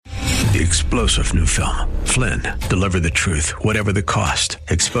the explosive new film, Flynn, Deliver the Truth, Whatever the Cost,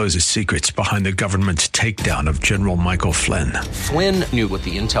 exposes secrets behind the government's takedown of General Michael Flynn. Flynn knew what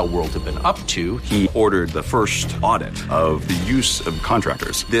the intel world had been up to. He ordered the first audit of the use of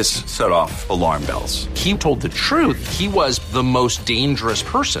contractors. This set off alarm bells. He told the truth. He was the most dangerous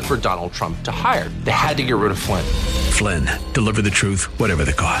person for Donald Trump to hire. They had to get rid of Flynn. Flynn, Deliver the Truth, Whatever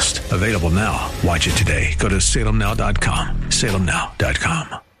the Cost. Available now. Watch it today. Go to salemnow.com.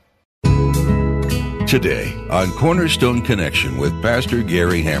 salemnow.com. Today on Cornerstone Connection with Pastor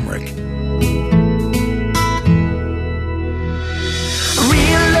Gary Hamrick. Real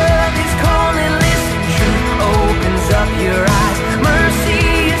love is calling, listen, truth opens up your eyes.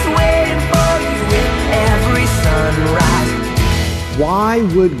 Mercy is waiting for you with every sunrise. Why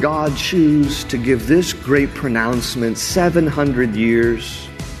would God choose to give this great pronouncement 700 years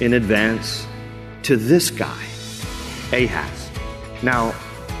in advance to this guy, Ahaz? Now,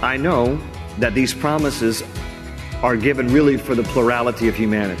 I know that these promises are given really for the plurality of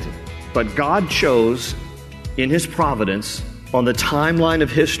humanity. But God chose, in His providence, on the timeline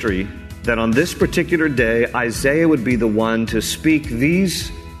of history, that on this particular day, Isaiah would be the one to speak these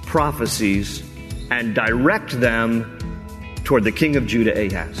prophecies and direct them toward the king of Judah,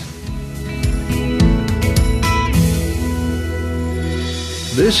 Ahaz.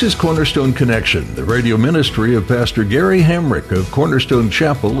 This is Cornerstone Connection, the radio ministry of Pastor Gary Hamrick of Cornerstone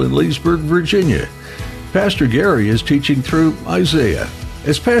Chapel in Leesburg, Virginia. Pastor Gary is teaching through Isaiah.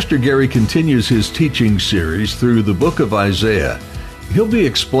 As Pastor Gary continues his teaching series through the book of Isaiah, he'll be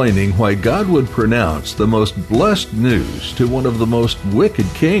explaining why God would pronounce the most blessed news to one of the most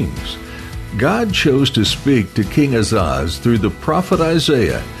wicked kings. God chose to speak to King Ahaz through the prophet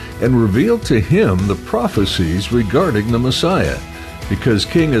Isaiah and reveal to him the prophecies regarding the Messiah, because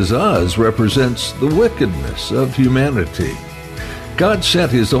King Ahaz represents the wickedness of humanity. God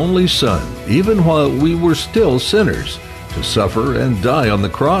sent His only Son, even while we were still sinners, to suffer and die on the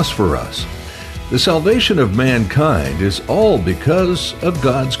cross for us. The salvation of mankind is all because of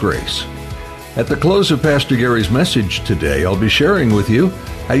God's grace. At the close of Pastor Gary's message today, I'll be sharing with you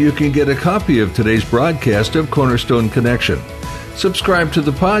how you can get a copy of today's broadcast of Cornerstone Connection. Subscribe to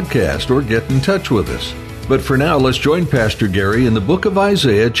the podcast or get in touch with us. But for now, let's join Pastor Gary in the book of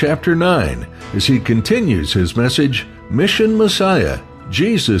Isaiah, chapter 9, as he continues his message, Mission Messiah,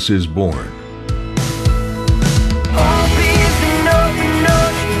 Jesus is Born. Hope is an open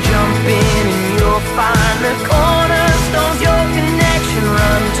ocean, jump in and you'll find the cornerstones, your connection,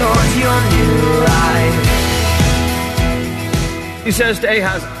 run towards your new life. He says to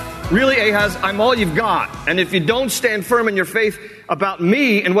Ahaz, really, Ahaz, I'm all you've got. And if you don't stand firm in your faith about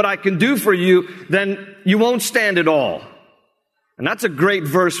me and what I can do for you, then you won't stand at all. And that's a great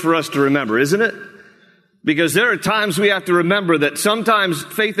verse for us to remember, isn't it? Because there are times we have to remember that sometimes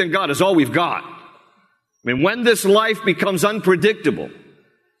faith in God is all we've got. I mean, when this life becomes unpredictable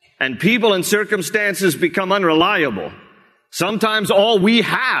and people and circumstances become unreliable, sometimes all we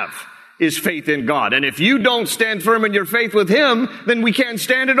have is faith in God. And if you don't stand firm in your faith with Him, then we can't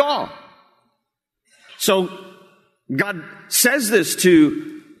stand at all. So God says this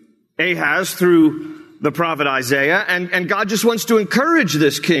to Ahaz through the prophet Isaiah, and God just wants to encourage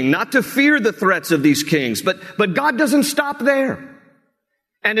this king, not to fear the threats of these kings. But God doesn't stop there.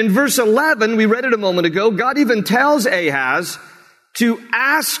 And in verse 11, we read it a moment ago, God even tells Ahaz to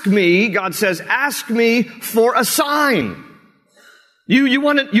ask me, God says, ask me for a sign. You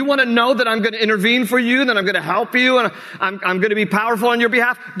want to know that I'm going to intervene for you, that I'm going to help you, and I'm going to be powerful on your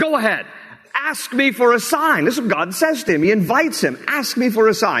behalf? Go ahead. Ask me for a sign. This is what God says to him. He invites him. Ask me for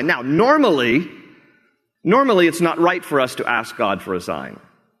a sign. Now, normally it's not right for us to ask God for a sign.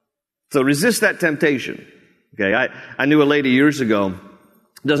 So resist that temptation. Okay, I knew a lady years ago,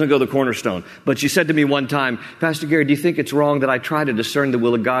 doesn't go to Cornerstone, but she said to me one time, Pastor Gary, do you think it's wrong that I try to discern the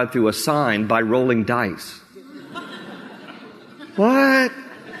will of God through a sign by rolling dice? What?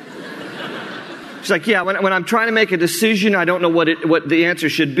 She's like, yeah, when I'm trying to make a decision, I don't know what the answer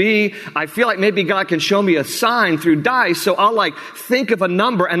should be. I feel like maybe God can show me a sign through dice, so I'll think of a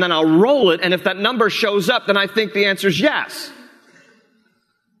number and then I'll roll it, and if that number shows up, then I think the answer is yes.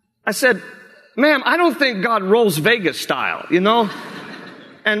 I said, ma'am, I don't think God rolls Vegas style,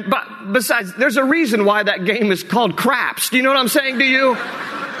 but besides, there's a reason why that game is called craps. Do you know what I'm saying to you?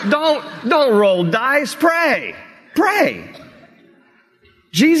 Don't roll dice. Pray.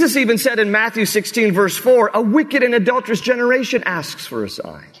 Jesus even said in Matthew 16, verse 4, a wicked and adulterous generation asks for a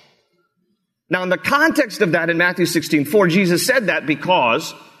sign. Now, in the context of that, in Matthew 16:4, Jesus said that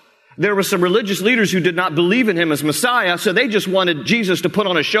because there were some religious leaders who did not believe in him as Messiah, so they just wanted Jesus to put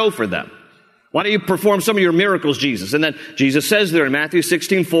on a show for them. Why don't you perform some of your miracles, Jesus? And then Jesus says there in Matthew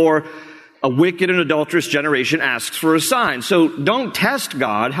 16:4, a wicked and adulterous generation asks for a sign. So don't test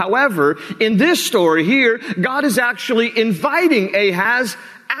God. However, in this story here, God is actually inviting Ahaz,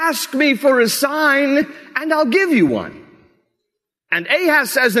 ask me for a sign and I'll give you one. And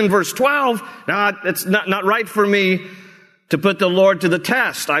Ahaz says in verse 12, it's not right for me to put the Lord to the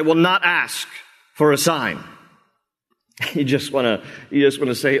test. I will not ask for a sign. You just want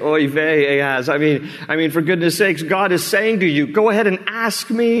to say, oy vey, Ahaz. I mean, for goodness sakes, God is saying to you, go ahead and ask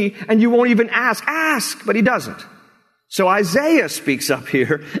me, and you won't even ask. Ask, but he doesn't. So Isaiah speaks up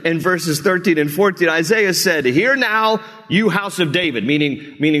here in verses 13 and 14. Isaiah said, hear now, you house of David,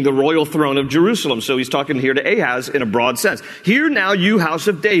 meaning the royal throne of Jerusalem. So he's talking here to Ahaz in a broad sense. Hear now, you house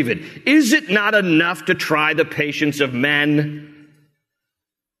of David. Is it not enough to try the patience of men?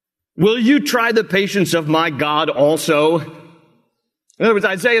 Will you try the patience of my God also? In other words,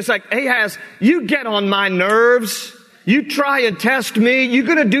 Isaiah's like, Ahaz, you get on my nerves. You try and test me. You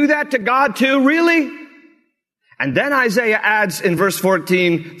going to do that to God too? Really? And then Isaiah adds in verse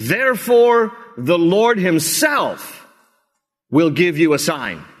 14, therefore the Lord himself will give you a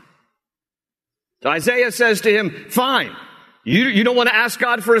sign. So Isaiah says to him, fine. You don't want to ask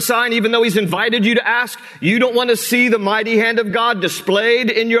God for a sign, even though he's invited you to ask. You don't want to see the mighty hand of God displayed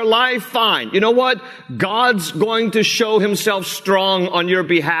in your life? Fine. You know what? God's going to show himself strong on your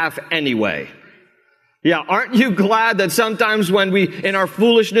behalf anyway. Yeah, aren't you glad that sometimes when we, in our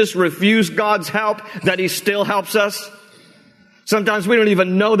foolishness, refuse God's help, that he still helps us? Sometimes we don't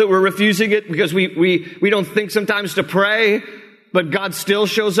even know that we're refusing it because we don't think sometimes to pray. But God still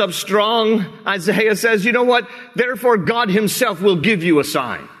shows up strong. Isaiah says, you know what? Therefore, God himself will give you a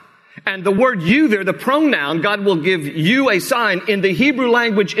sign. And the word you there, the pronoun, God will give you a sign, in the Hebrew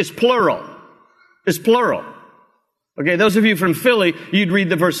language is plural. It's plural. Okay, those of you from Philly, you'd read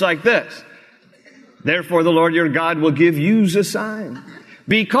the verse like this. Therefore, the Lord your God will give you a sign.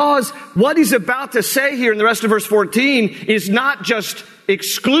 Because what he's about to say here in the rest of verse 14 is not just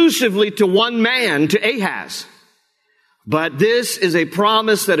exclusively to one man, to Ahaz. But this is a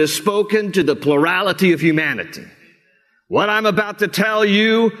promise that is spoken to the plurality of humanity. What I'm about to tell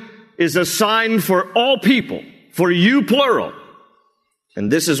you is a sign for all people, for you plural.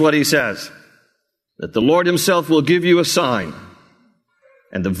 And this is what he says, that the Lord himself will give you a sign,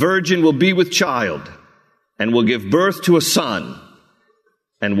 and the virgin will be with child, and will give birth to a son,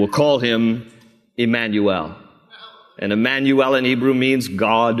 and will call him Emmanuel. And Emmanuel in Hebrew means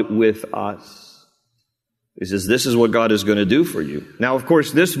God with us. He says, this is what God is going to do for you. Now, of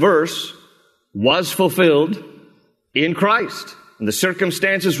course, this verse was fulfilled in Christ, and the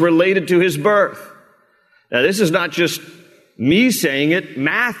circumstances related to his birth. Now, this is not just me saying it.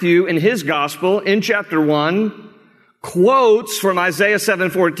 Matthew, in his gospel, in chapter 1, quotes from Isaiah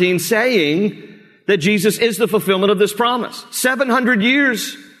 7:14, saying that Jesus is the fulfillment of this promise. 700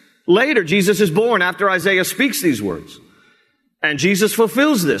 years later, Jesus is born after Isaiah speaks these words. And Jesus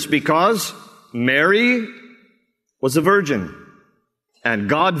fulfills this because Mary was a virgin, and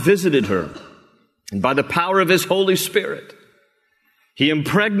God visited her. And by the power of his Holy Spirit, he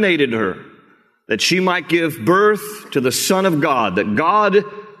impregnated her that she might give birth to the Son of God, that God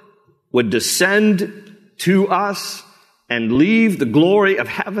would descend to us and leave the glory of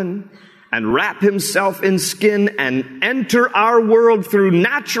heaven and wrap himself in skin and enter our world through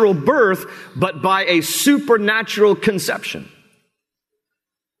natural birth, but by a supernatural conception.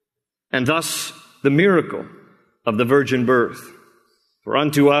 And thus, the miracle of the virgin birth. For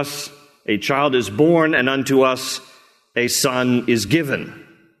unto us a child is born, and unto us a son is given.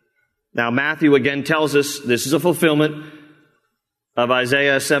 Now, Matthew again tells us this is a fulfillment of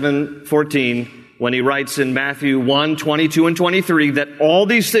Isaiah 7:14 when he writes in Matthew 1, 22 and 23 that all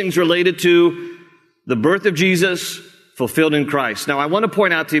these things related to the birth of Jesus fulfilled in Christ. Now, I want to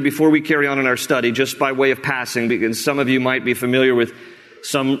point out to you before we carry on in our study, just by way of passing, because some of you might be familiar with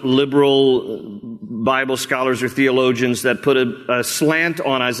some liberal Bible scholars or theologians that put a slant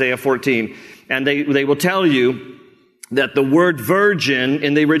on Isaiah 14. And they will tell you that the word virgin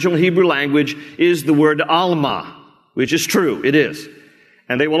in the original Hebrew language is the word alma, which is true. It is.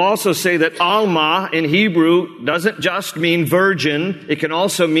 And they will also say that alma in Hebrew doesn't just mean virgin. It can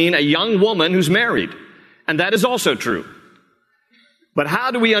also mean a young woman who's married. And that is also true. But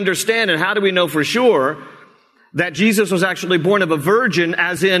how do we understand and how do we know for sure that Jesus was actually born of a virgin,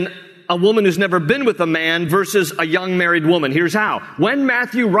 as in a woman who's never been with a man versus a young married woman? Here's how. When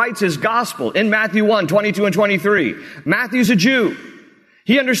Matthew writes his gospel in Matthew 1, 22 and 23, Matthew's a Jew.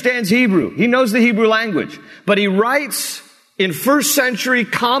 He understands Hebrew. He knows the Hebrew language. But he writes in first century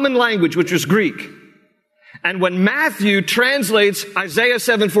common language, which was Greek. And when Matthew translates Isaiah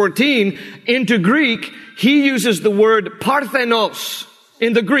 7:14 into Greek, he uses the word parthenos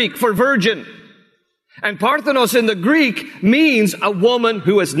in the Greek for virgin. And parthenos in the Greek means a woman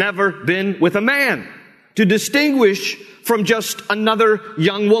who has never been with a man, to distinguish from just another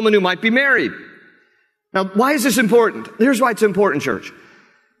young woman who might be married. Now, why is this important? Here's why it's important, church.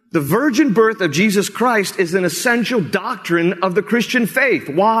 The virgin birth of Jesus Christ is an essential doctrine of the Christian faith.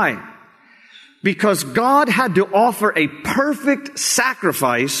 Why? Because God had to offer a perfect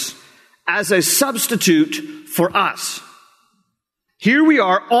sacrifice as a substitute for us. Here we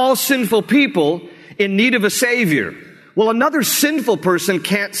are, all sinful people in need of a Savior. Well, another sinful person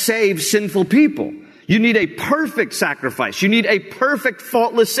can't save sinful people. You need a perfect sacrifice. You need a perfect,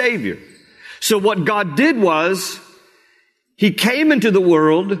 faultless Savior. So what God did was, He came into the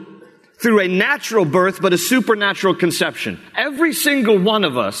world through a natural birth, but a supernatural conception. Every single one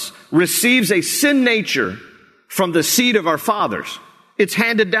of us receives a sin nature from the seed of our fathers. It's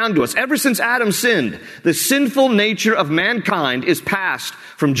handed down to us. Ever since Adam sinned, the sinful nature of mankind is passed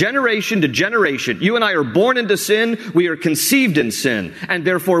from generation to generation. You and I are born into sin. We are conceived in sin. And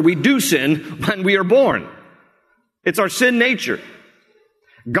therefore we do sin when we are born. It's our sin nature.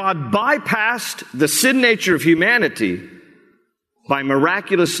 God bypassed the sin nature of humanity by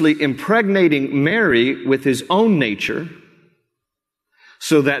miraculously impregnating Mary with His own nature,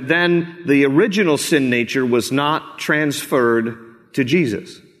 so that then the original sin nature was not transferred to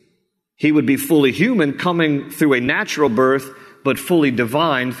Jesus. He would be fully human, coming through a natural birth, but fully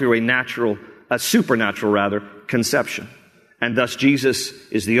divine through a supernatural conception. And thus Jesus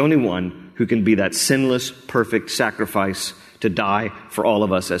is the only one who can be that sinless, perfect sacrifice to die for all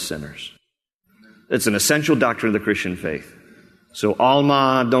of us as sinners. It's an essential doctrine of the Christian faith. So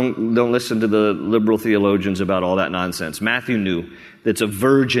Alma, don't listen to the liberal theologians about all that nonsense. Matthew knew that it's a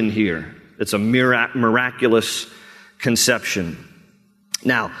virgin here. It's a miraculous conception.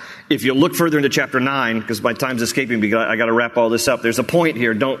 Now, if you look further into chapter 9, because my time's escaping me, I got to wrap all this up. There's a point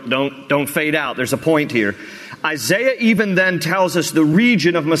here. Don't fade out. There's a point here. Isaiah even then tells us the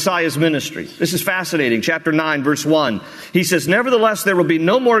region of Messiah's ministry. This is fascinating. Chapter 9, verse 1. He says, "Nevertheless, there will be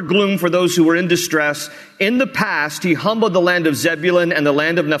no more gloom for those who were in distress. In the past, He humbled the land of Zebulun and the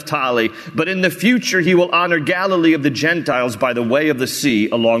land of Naphtali. But in the future, He will honor Galilee of the Gentiles by the way of the sea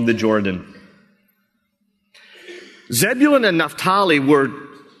along the Jordan." Zebulun and Naphtali were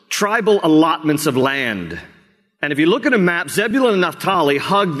tribal allotments of land. And if you look at a map, Zebulun and Naphtali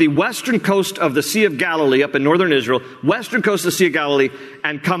hug the western coast of the Sea of Galilee up in northern Israel, western coast of the Sea of Galilee,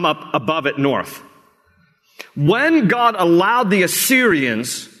 and come up above it north. When God allowed the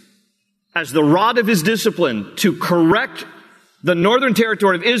Assyrians, as the rod of His discipline, to correct the northern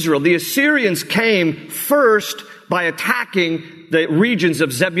territory of Israel, the Assyrians came first by attacking the regions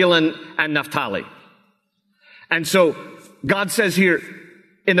of Zebulun and Naphtali. And so God says here,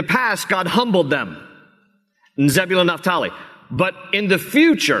 in the past, God humbled them, in Zebulun and Naphtali. But in the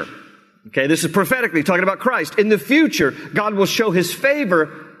future, okay, this is prophetically talking about Christ. In the future, God will show His favor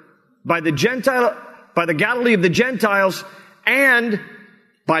by the Galilee of the Gentiles and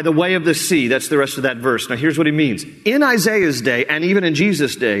by the way of the sea. That's the rest of that verse. Now here's what He means. In Isaiah's day, and even in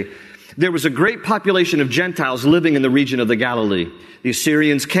Jesus' day, there was a great population of Gentiles living in the region of the Galilee. The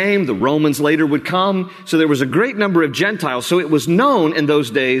Assyrians came, the Romans later would come, so there was a great number of Gentiles. So it was known in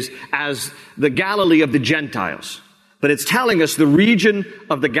those days as the Galilee of the Gentiles. But it's telling us the region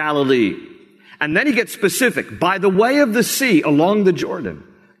of the Galilee. And then He gets specific. By the way of the sea along the Jordan,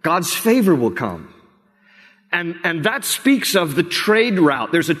 God's favor will come. And that speaks of the trade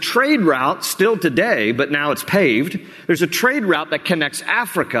route. There's a trade route still today, but now it's paved. There's a trade route that connects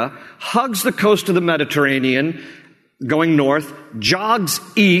Africa, hugs the coast of the Mediterranean, going north, jogs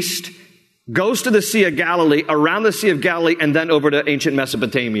east, goes to the Sea of Galilee, around the Sea of Galilee, and then over to ancient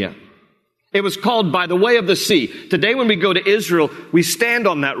Mesopotamia. It was called by the way of the sea. Today when we go to Israel, we stand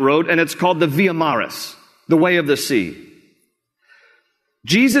on that road, and it's called the Via Maris, the way of the sea.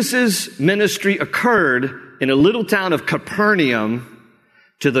 Jesus' ministry occurred in a little town of Capernaum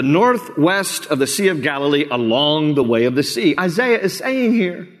to the northwest of the Sea of Galilee along the way of the sea. Isaiah is saying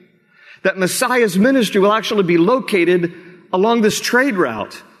here that Messiah's ministry will actually be located along this trade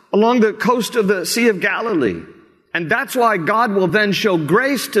route, along the coast of the Sea of Galilee. And that's why God will then show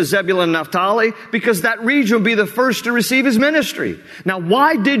grace to Zebulun and Naphtali, because that region will be the first to receive His ministry. Now,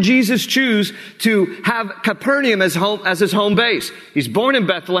 why did Jesus choose to have Capernaum as His home base? He's born in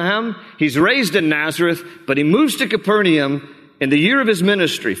Bethlehem, He's raised in Nazareth, but He moves to Capernaum in the year of His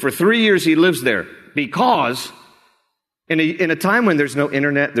ministry. For 3 years He lives there, because in a time when there's no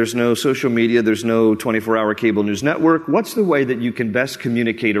internet, there's no social media, there's no 24-hour cable news network, what's the way that you can best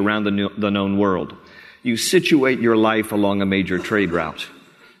communicate around the known world? You situate your life along a major trade route.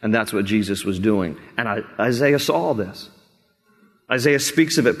 And that's what Jesus was doing. And Isaiah saw this. Isaiah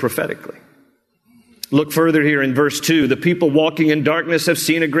speaks of it prophetically. Look further here in verse 2. The people walking in darkness have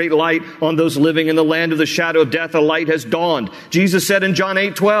seen a great light. On those living in the land of the shadow of death, a light has dawned. Jesus said in John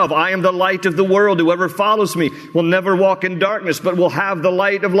 8:12, I am the light of the world. Whoever follows me will never walk in darkness, but will have the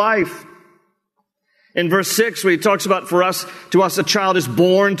light of life. In verse 6, where he talks about to us a child is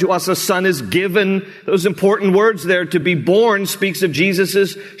born, to us a son is given. Those important words there, to be born, speaks of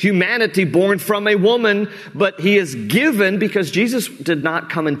Jesus' humanity, born from a woman. But he is given because Jesus did not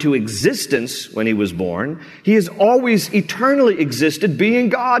come into existence when he was born. He has always eternally existed, being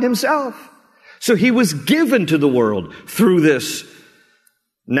God himself. So he was given to the world through this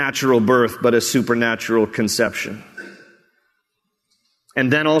natural birth, but a supernatural conception. And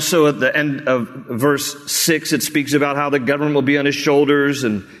then also at the end of verse 6, it speaks about how the government will be on his shoulders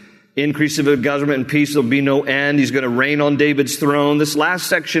and increase of the government and peace. There'll be no end. He's going to reign on David's throne. This last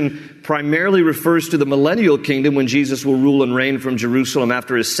section primarily refers to the millennial kingdom when Jesus will rule and reign from Jerusalem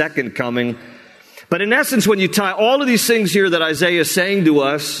after his second coming. But in essence, when you tie all of these things here that Isaiah is saying to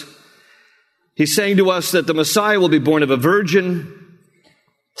us, he's saying to us that the Messiah will be born of a virgin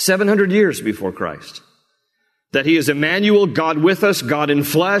 700 years before Christ. That he is Emmanuel, God with us, God in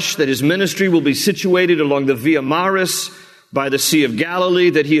flesh, that his ministry will be situated along the Via Maris by the Sea of Galilee,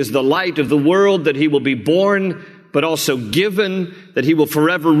 that he is the light of the world, that he will be born, but also given, that he will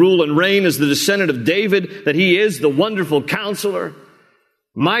forever rule and reign as the descendant of David, that he is the wonderful counselor,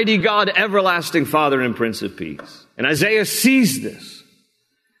 mighty God, everlasting Father, and Prince of Peace. And Isaiah sees this.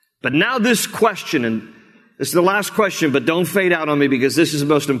 But now this question, and this is the last question, but don't fade out on me because this is the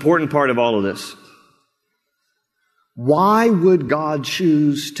most important part of all of this. Why would God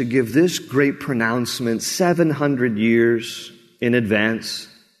choose to give this great pronouncement 700 years in advance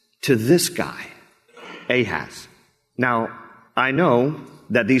to this guy, Ahaz? Now, I know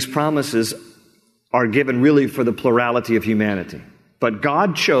that these promises are given really for the plurality of humanity. But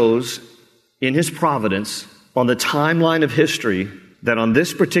God chose in his providence on the timeline of history that on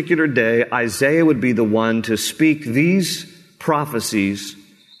this particular day, Isaiah would be the one to speak these prophecies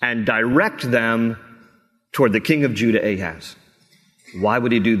and direct them toward the king of Judah, Ahaz. Why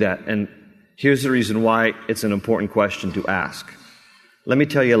would he do that? And here's the reason why it's an important question to ask. Let me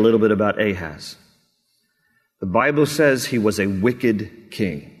tell you a little bit about Ahaz. The Bible says he was a wicked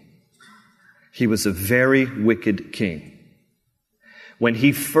king. He was a very wicked king. When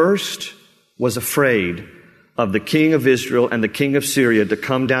he first was afraid of the king of Israel and the king of Syria to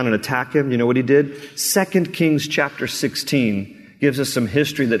come down and attack him, you know what he did? 2 Kings chapter 16 gives us some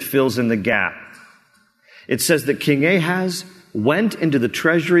history that fills in the gap. It says that King Ahaz went into the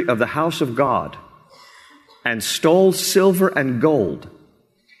treasury of the house of God and stole silver and gold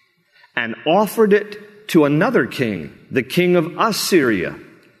and offered it to another king, the king of Assyria,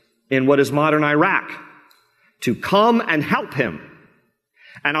 in what is modern Iraq, to come and help him.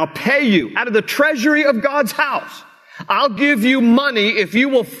 And I'll pay you out of the treasury of God's house. I'll give you money if you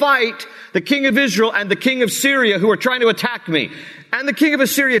will fight the king of Israel and the king of Syria who are trying to attack me. And the king of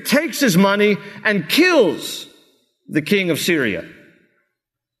Assyria takes his money and kills the king of Syria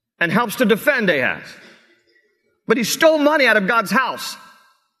and helps to defend Ahaz. But he stole money out of God's house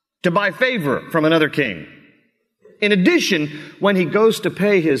to buy favor from another king. In addition, when he goes to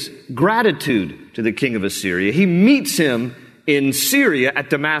pay his gratitude to the king of Assyria, he meets him in Syria at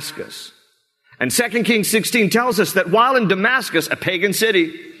Damascus. And 2 Kings 16 tells us that while in Damascus, a pagan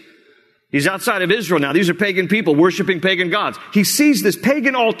city, he's outside of Israel now. These are pagan people worshiping pagan gods. He sees this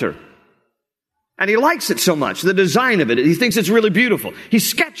pagan altar and he likes it so much, the design of it. He thinks it's really beautiful. He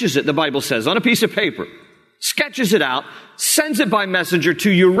sketches it, the Bible says, on a piece of paper. Sketches it out, sends it by messenger to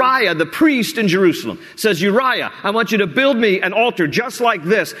Uriah, the priest in Jerusalem. Says, Uriah, I want you to build me an altar just like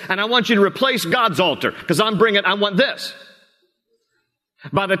this, and I want you to replace God's altar, because I want this.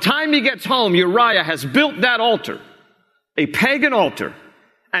 By the time he gets home, Uriah has built that altar, a pagan altar,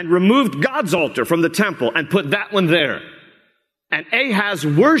 and removed God's altar from the temple and put that one there. And Ahaz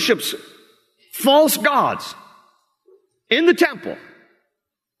worships false gods in the temple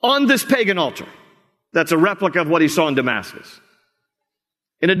on this pagan altar. That's a replica of what he saw in Damascus.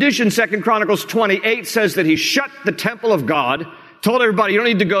 In addition, 2 Chronicles 28 says that he shut the temple of God, told everybody, you don't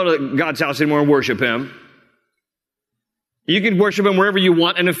need to go to God's house anymore and worship him. You can worship him wherever you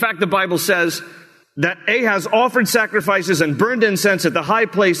want. And in fact, the Bible says that Ahaz offered sacrifices and burned incense at the high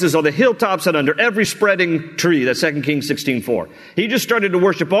places, on the hilltops, and under every spreading tree. That's 2 Kings 16:4. He just started to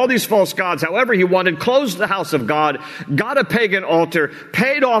worship all these false gods however he wanted, closed the house of God, got a pagan altar,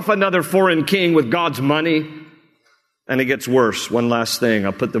 paid off another foreign king with God's money, And it gets worse. One last thing.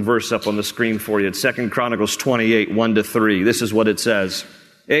 I'll put the verse up on the screen for you. It's 2 Chronicles 28, 1-3. This is what it says.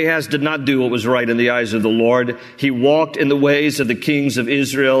 Ahaz did not do what was right in the eyes of the Lord. He walked in the ways of the kings of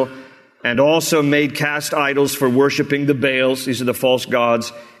Israel and also made cast idols for worshiping the Baals. These are the false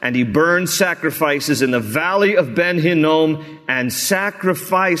gods. And he burned sacrifices in the valley of Ben Hinnom and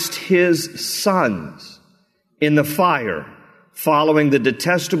sacrificed his sons in the fire, following the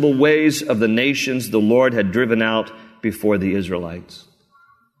detestable ways of the nations the Lord had driven out before the Israelites.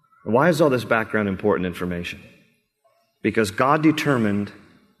 Why is all this background important information? Because God determined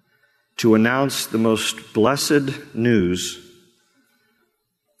to announce the most blessed news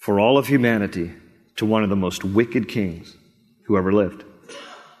for all of humanity to one of the most wicked kings who ever lived.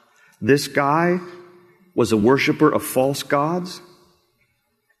 This guy was a worshiper of false gods,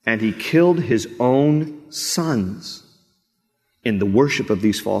 and he killed his own sons in the worship of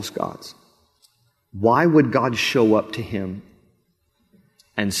these false gods. Why would God show up to him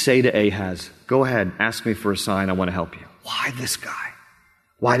and say to Ahaz, go ahead, ask me for a sign, I want to help you? Why this guy?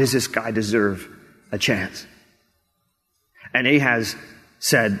 Why does this guy deserve a chance? And Ahaz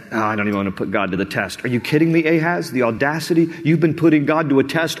said, I don't even want to put God to the test. Are you kidding me, Ahaz? The audacity? You've been putting God to a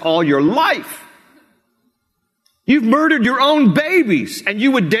test all your life. You've murdered your own babies, and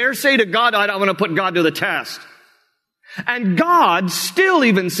you would dare say to God, I don't want to put God to the test. And God still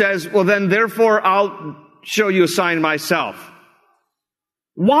even says, well then, therefore, I'll show you a sign myself.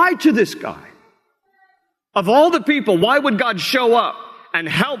 Why to this guy? Of all the people, why would God show up and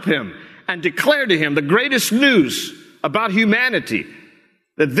help him and declare to him the greatest news about humanity?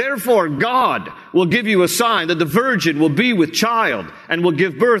 That therefore God will give you a sign, that the virgin will be with child and will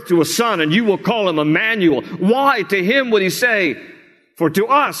give birth to a son, and you will call him Emmanuel. Why to him would he say, for to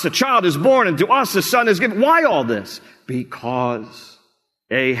us a child is born and to us a son is given? Why all this? Because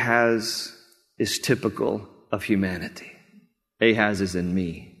Ahaz is typical of humanity. Ahaz is in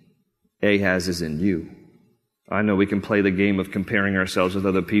me. Ahaz is in you. I know we can play the game of comparing ourselves with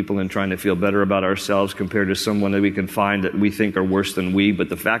other people and trying to feel better about ourselves compared to someone that we can find that we think are worse than we, but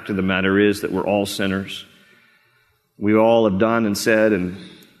the fact of the matter is that we're all sinners. We all have done and said and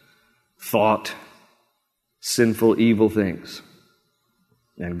thought sinful, evil things.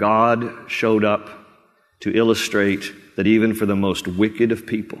 And God showed up to illustrate that even for the most wicked of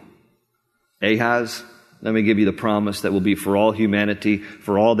people, Ahaz, let me give you the promise that will be for all humanity,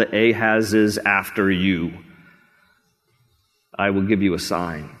 for all the Ahazes after you. I will give you a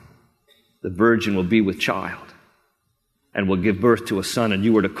sign. The virgin will be with child and will give birth to a son, and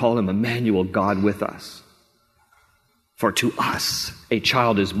you are to call him Emmanuel, God with us. For to us a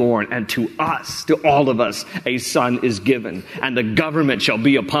child is born, and to us, to all of us, a son is given, and the government shall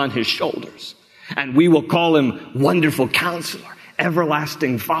be upon his shoulders. And we will call him Wonderful Counselor,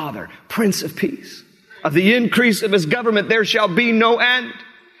 Everlasting Father, Prince of Peace. Of the increase of his government there shall be no end.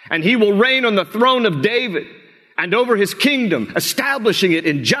 And he will reign on the throne of David and over his kingdom, establishing it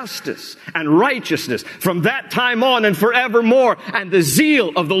in justice and righteousness from that time on and forevermore. And the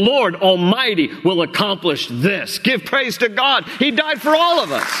zeal of the Lord Almighty will accomplish this. Give praise to God. He died for all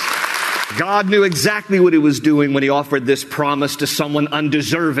of us. God knew exactly what he was doing when he offered this promise to someone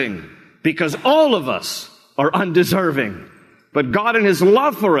undeserving, because all of us are undeserving. But God in his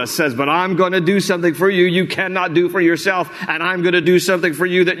love for us says, but I'm going to do something for you you cannot do for yourself, and I'm going to do something for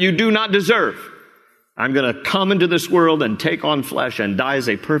you that you do not deserve. I'm going to come into this world and take on flesh and die as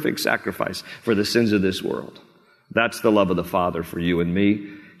a perfect sacrifice for the sins of this world. That's the love of the Father for you and me.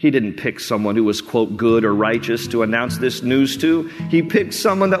 He didn't pick someone who was, quote, good or righteous to announce this news to. He picked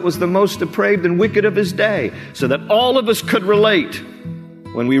someone that was the most depraved and wicked of his day, so that all of us could relate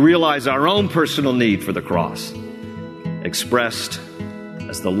when we realize our own personal need for the cross, expressed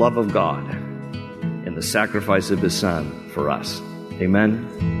as the love of God in the sacrifice of his Son for us. Amen.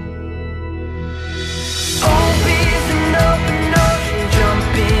 An open ocean,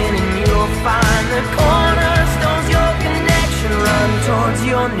 jump in and you'll find the cornerstone's your connection. Run towards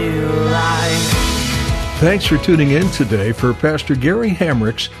your new life. Thanks for tuning in today for Pastor Gary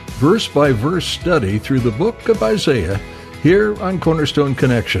Hamrick's verse-by-verse study through the book of Isaiah here on Cornerstone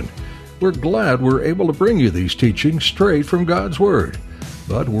Connection. We're glad we're able to bring you these teachings straight from God's Word.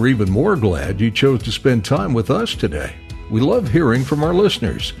 But we're even more glad you chose to spend time with us today. We love hearing from our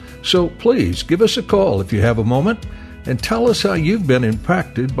listeners. So please give us a call if you have a moment and tell us how you've been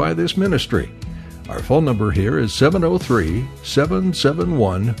impacted by this ministry. Our phone number here is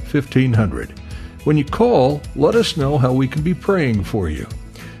 703-771-1500. When you call, let us know how we can be praying for you.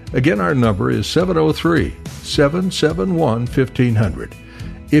 Again, our number is 703-771-1500.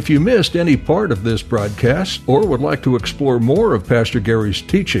 If you missed any part of this broadcast or would like to explore more of Pastor Gary's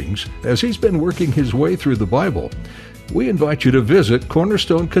teachings as he's been working his way through the Bible, we invite you to visit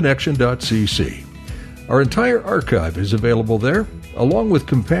cornerstoneconnection.cc. Our entire archive is available there, along with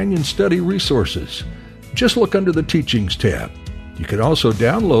companion study resources. Just look under the Teachings tab. You can also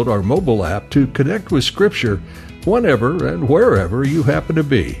download our mobile app to connect with Scripture whenever and wherever you happen to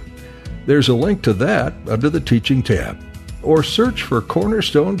be. There's a link to that under the Teaching tab. Or search for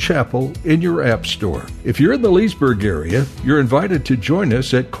Cornerstone Chapel in your app store. If you're in the Leesburg area, you're invited to join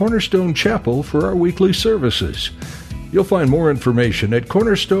us at Cornerstone Chapel for our weekly services. You'll find more information at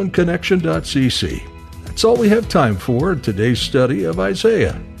cornerstoneconnection.cc. That's all we have time for in today's study of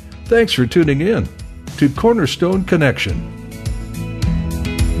Isaiah. Thanks for tuning in to Cornerstone Connection.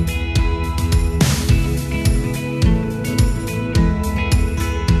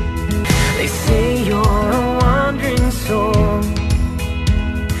 They say you're a wandering soul,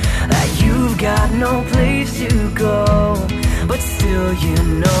 that you've got no place to go, but still you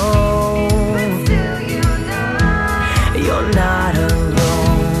know, you're